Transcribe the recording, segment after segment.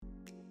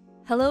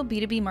Hello,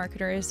 B2B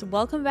marketers.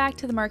 Welcome back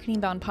to the Marketing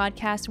Bound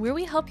podcast, where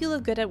we help you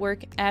look good at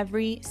work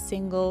every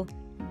single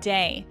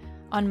day.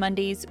 On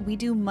Mondays, we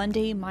do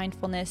Monday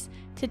mindfulness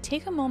to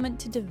take a moment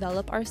to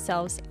develop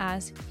ourselves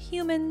as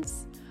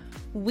humans.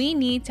 We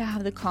need to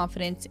have the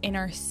confidence in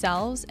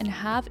ourselves and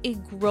have a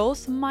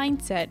growth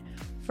mindset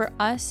for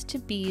us to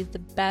be the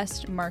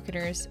best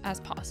marketers as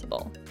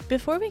possible.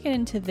 Before we get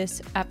into this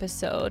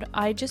episode,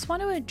 I just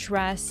want to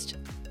address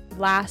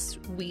last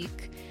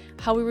week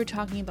how we were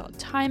talking about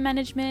time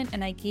management,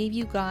 and I gave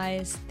you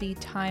guys the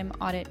time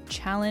audit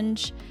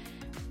challenge.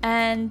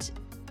 And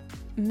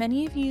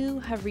many of you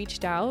have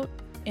reached out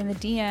in the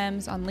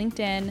DMs on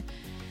LinkedIn,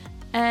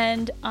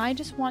 and I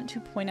just want to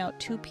point out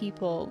two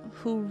people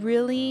who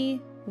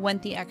really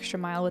went the extra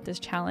mile with this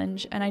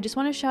challenge. And I just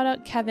want to shout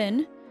out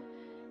Kevin.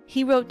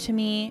 He wrote to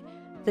me,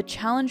 "The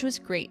challenge was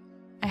great.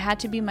 I had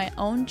to be my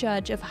own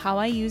judge of how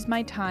I use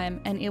my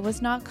time, and it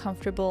was not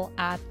comfortable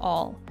at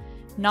all.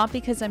 Not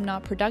because I'm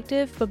not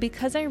productive, but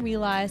because I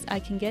realized I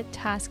can get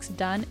tasks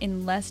done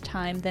in less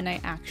time than I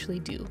actually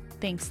do.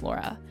 Thanks,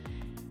 Laura."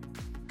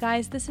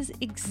 Guys, this is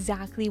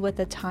exactly what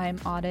the time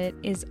audit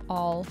is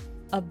all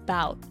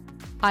about.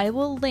 I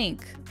will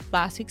link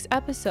last week's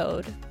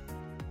episode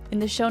in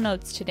the show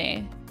notes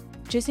today,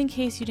 just in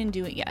case you didn't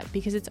do it yet,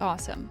 because it's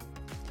awesome.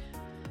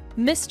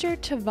 Mr.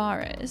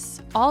 Tavares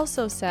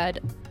also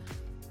said,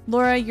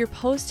 "Laura, your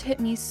post hit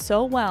me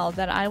so well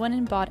that I went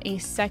and bought a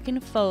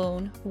second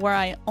phone where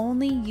I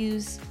only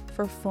use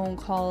for phone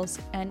calls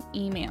and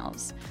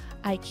emails.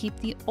 I keep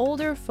the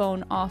older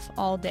phone off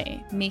all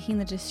day, making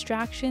the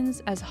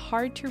distractions as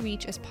hard to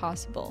reach as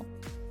possible.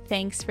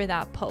 Thanks for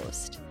that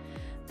post."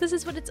 This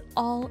is what it's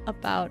all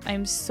about.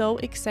 I'm so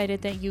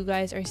excited that you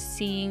guys are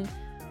seeing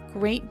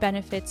great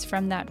benefits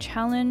from that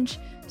challenge.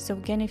 So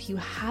again, if you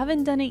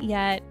haven't done it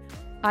yet,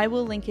 I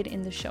will link it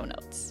in the show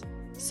notes.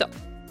 So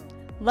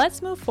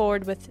let's move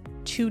forward with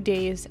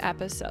today's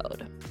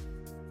episode.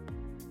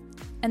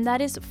 And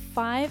that is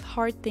 5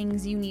 hard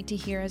things you need to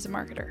hear as a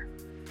marketer.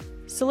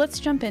 So let's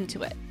jump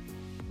into it.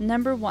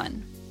 Number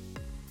 1.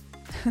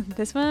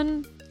 This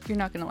one you're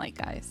not going to like,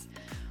 guys.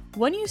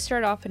 When you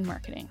start off in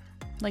marketing,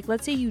 like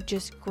let's say you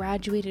just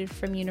graduated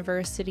from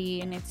university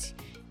and it's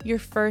your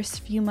first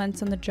few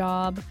months on the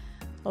job,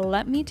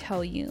 let me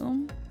tell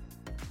you,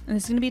 and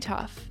this is going to be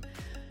tough,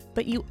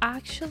 but you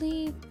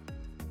actually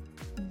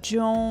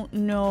don't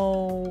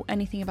know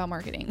anything about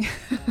marketing.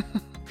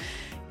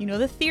 You know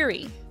the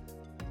theory,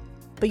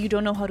 but you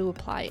don't know how to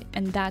apply it,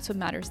 and that's what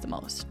matters the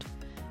most.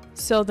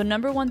 So the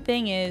number one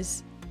thing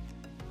is,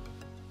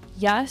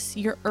 yes,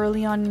 you're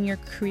early on in your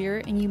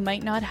career and you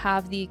might not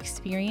have the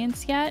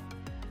experience yet,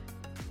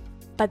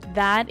 but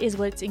that is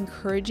what's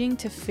encouraging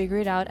to figure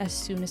it out as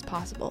soon as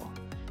possible.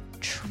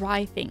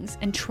 Try things,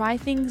 and try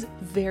things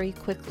very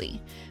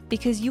quickly,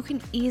 because you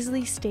can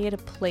easily stay at a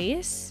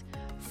place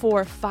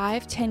for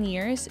 5-10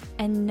 years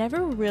and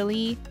never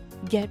really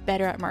get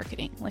better at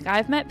marketing. Like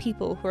I've met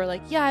people who are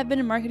like, yeah, I've been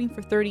in marketing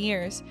for 30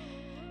 years.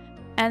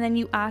 And then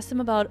you ask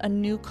them about a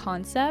new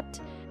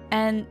concept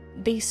and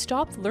they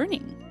stopped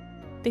learning.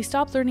 They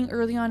stopped learning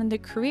early on in their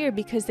career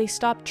because they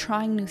stopped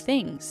trying new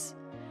things.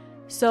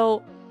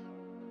 So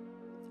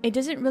it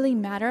doesn't really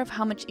matter of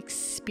how much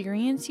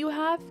experience you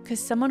have,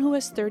 because someone who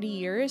has 30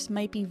 years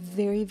might be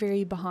very,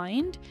 very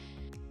behind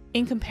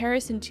in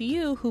comparison to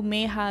you who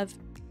may have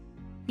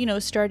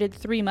started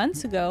 3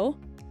 months ago,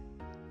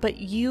 but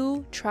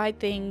you tried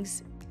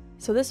things.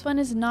 So this one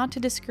is not to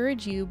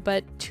discourage you,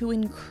 but to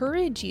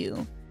encourage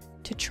you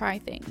to try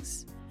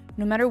things.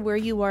 No matter where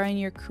you are in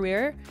your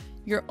career,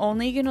 you're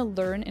only going to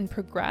learn and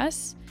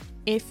progress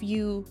if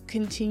you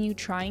continue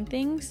trying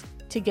things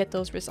to get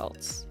those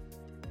results.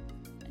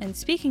 And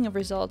speaking of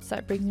results,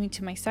 that brings me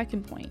to my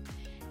second point,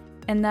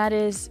 and that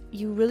is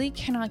you really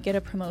cannot get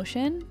a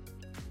promotion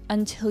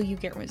until you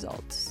get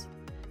results.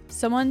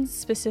 Someone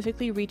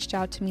specifically reached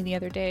out to me the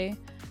other day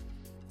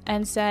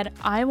and said,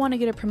 "I want to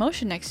get a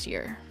promotion next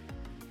year."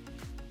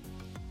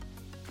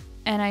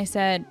 And I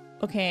said,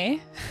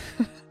 okay.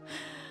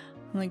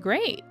 I'm like,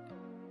 great.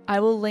 I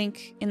will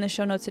link in the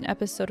show notes an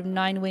episode of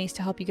 9 ways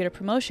to help you get a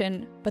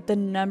promotion. But the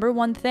number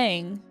one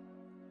thing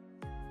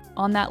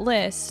on that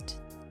list,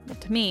 well,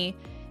 to me,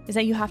 is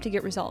that you have to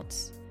get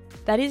results.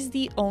 That is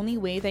the only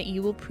way that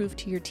you will prove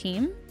to your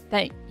team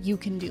that you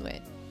can do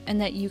it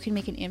and that you can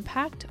make an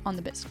impact on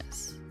the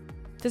business.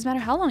 Doesn't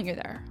matter how long you're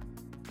there.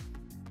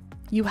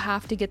 You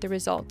have to get the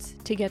results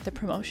to get the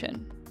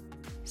promotion.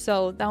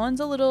 So that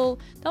one's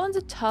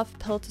a tough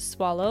pill to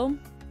swallow,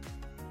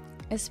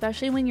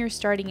 especially when you're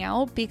starting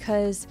out,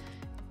 because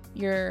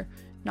you're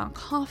not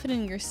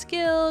confident in your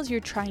skills, you're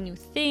trying new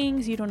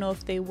things, you don't know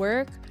if they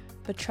work,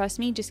 but trust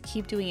me, just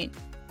keep doing it.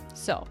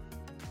 So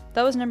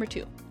that was number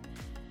 2.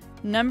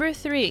 Number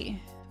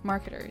 3,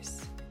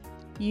 marketers,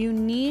 you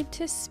need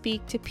to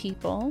speak to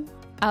people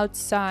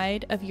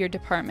outside of your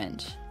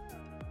department.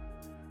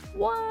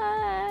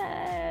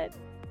 What?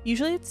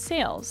 Usually it's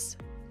sales,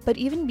 but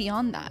even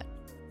beyond that,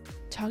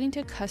 talking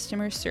to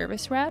customer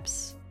service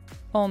reps,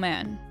 oh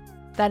man,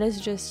 that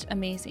is just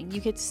amazing. You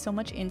get so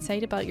much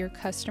insight about your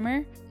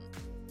customer.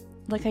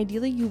 Like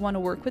ideally you want to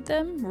work with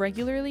them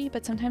regularly,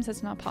 but sometimes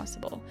that's not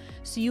possible.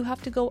 So you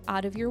have to go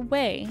out of your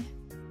way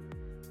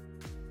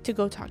to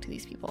go talk to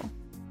these people.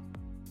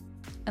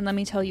 And let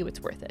me tell you, it's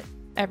worth it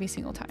every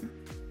single time.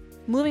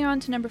 Moving on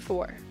to number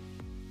 4,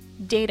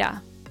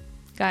 data.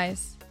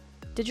 Guys,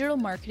 digital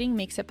marketing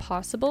makes it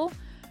possible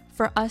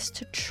for us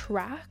to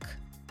track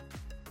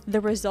the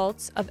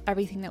results of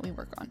everything that we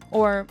work on,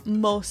 or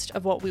most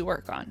of what we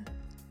work on.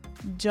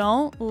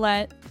 Don't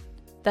let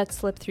that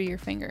slip through your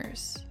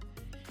fingers.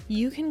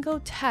 You can go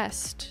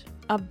test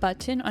a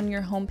button on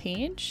your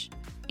homepage,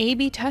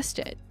 A/B test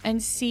it,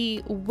 and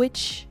see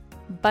which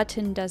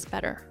button does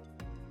better.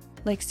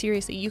 Like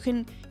seriously, you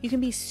can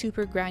be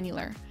super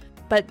granular,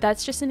 but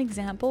that's just an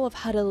example of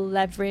how to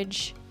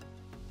leverage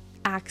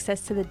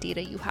access to the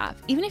data you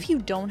have. Even if you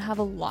don't have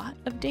a lot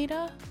of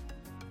data,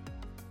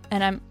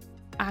 and I'm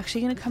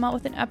actually going to come out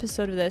with an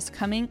episode of this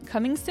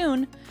coming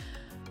soon.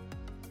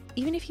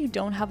 Even if you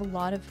don't have a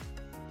lot of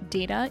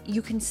data,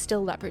 you can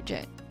still leverage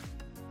it.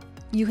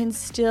 You can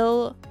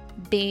still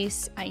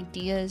base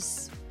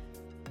ideas,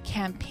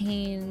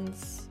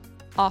 campaigns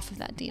off of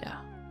that data.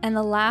 And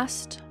the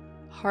last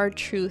hard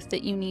truth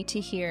that you need to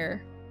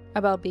hear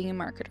about being a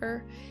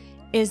marketer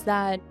is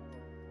that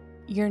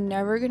you're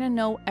never going to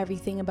know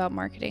everything about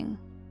marketing.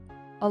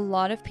 A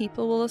lot of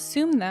people will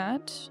assume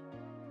that,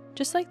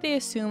 just like they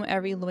assume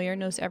every lawyer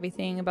knows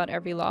everything about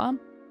every law.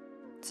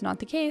 It's not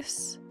the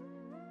case.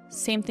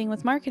 Same thing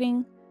with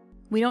marketing.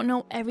 We don't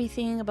know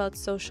everything about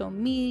social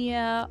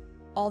media,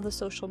 all the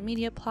social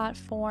media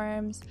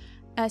platforms,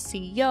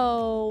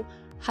 SEO,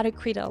 how to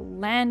create a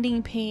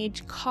landing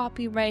page,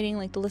 copywriting,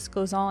 like the list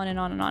goes on and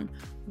on and on.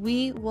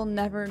 We will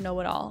never know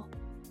it all.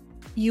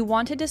 You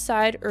want to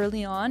decide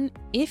early on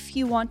if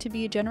you want to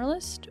be a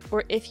generalist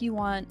or if you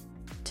want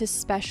to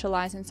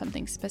specialize in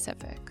something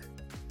specific.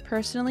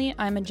 Personally,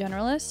 I'm a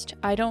generalist.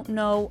 I don't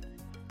know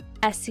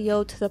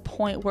SEO to the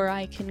point where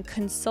I can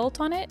consult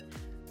on it,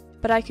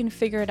 but I can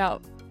figure it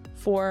out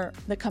for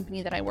the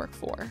company that I work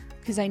for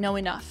because I know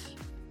enough.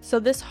 So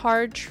this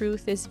hard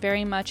truth is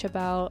very much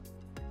about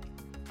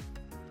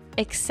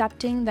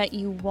accepting that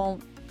you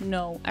won't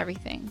know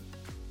everything.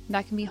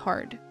 That can be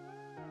hard.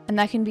 And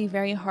that can be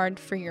very hard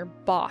for your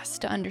boss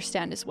to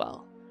understand as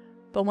well.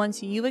 But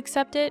once you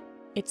accept it,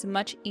 it's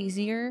much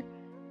easier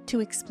to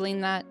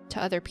explain that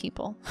to other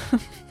people.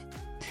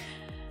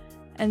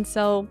 And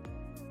so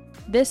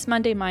this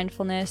Monday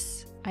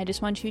Mindfulness, I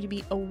just want you to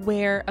be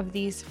aware of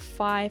these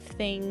 5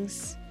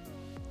 things,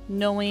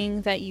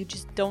 knowing that you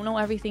just don't know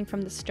everything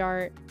from the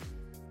start.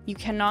 You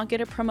cannot get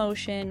a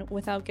promotion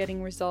without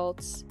getting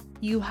results.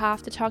 You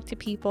have to talk to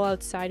people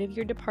outside of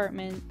your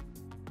department.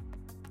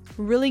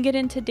 Really get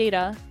into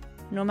data,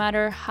 no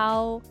matter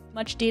how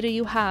much data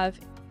you have,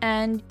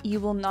 and you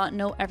will not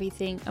know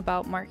everything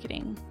about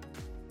marketing.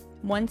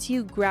 Once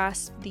you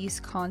grasp these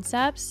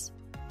concepts,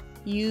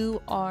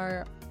 you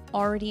are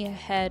already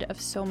ahead of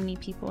so many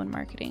people in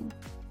marketing.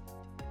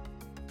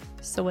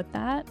 So with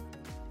that,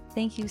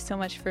 thank you so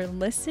much for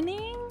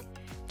listening.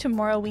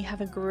 Tomorrow we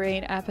have a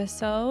great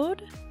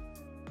episode,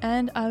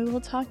 and I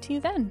will talk to you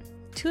then.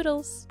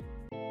 Toodles!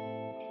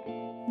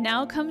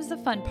 Now comes the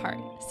fun part.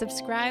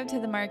 Subscribe to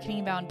the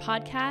Marketing Bound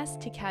podcast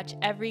to catch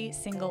every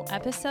single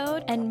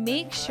episode, and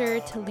make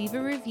sure to leave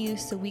a review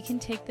so we can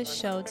take the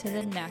show to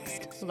the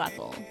next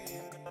level.